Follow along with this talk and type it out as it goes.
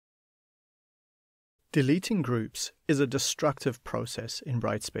Deleting groups is a destructive process in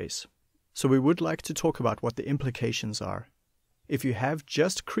Brightspace, so we would like to talk about what the implications are. If you have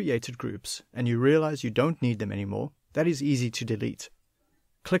just created groups and you realize you don't need them anymore, that is easy to delete.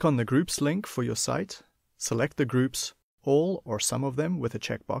 Click on the groups link for your site, select the groups, all or some of them with the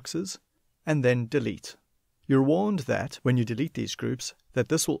checkboxes, and then delete. You're warned that when you delete these groups, that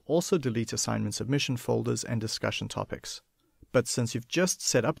this will also delete assignment submission folders and discussion topics. But since you've just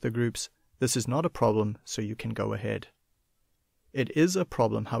set up the groups, this is not a problem, so you can go ahead. It is a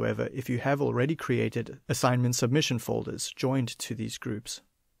problem, however, if you have already created assignment submission folders joined to these groups.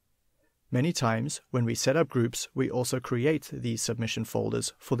 Many times, when we set up groups, we also create these submission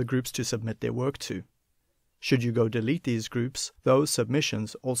folders for the groups to submit their work to. Should you go delete these groups, those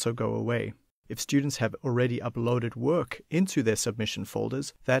submissions also go away. If students have already uploaded work into their submission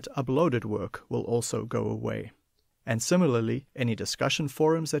folders, that uploaded work will also go away. And similarly, any discussion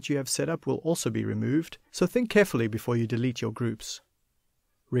forums that you have set up will also be removed, so think carefully before you delete your groups.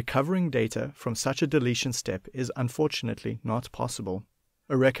 Recovering data from such a deletion step is unfortunately not possible.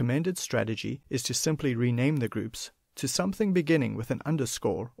 A recommended strategy is to simply rename the groups to something beginning with an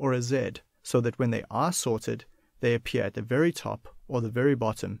underscore or a Z, so that when they are sorted, they appear at the very top or the very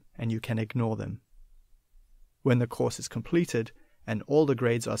bottom and you can ignore them. When the course is completed and all the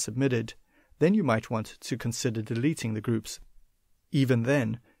grades are submitted, then you might want to consider deleting the groups. Even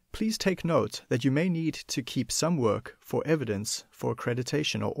then, please take note that you may need to keep some work for evidence for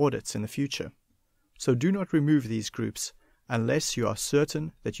accreditation or audits in the future. So do not remove these groups unless you are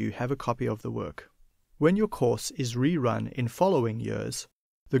certain that you have a copy of the work. When your course is rerun in following years,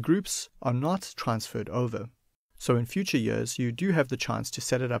 the groups are not transferred over. So in future years, you do have the chance to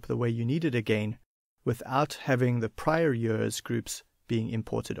set it up the way you need it again without having the prior year's groups being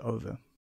imported over.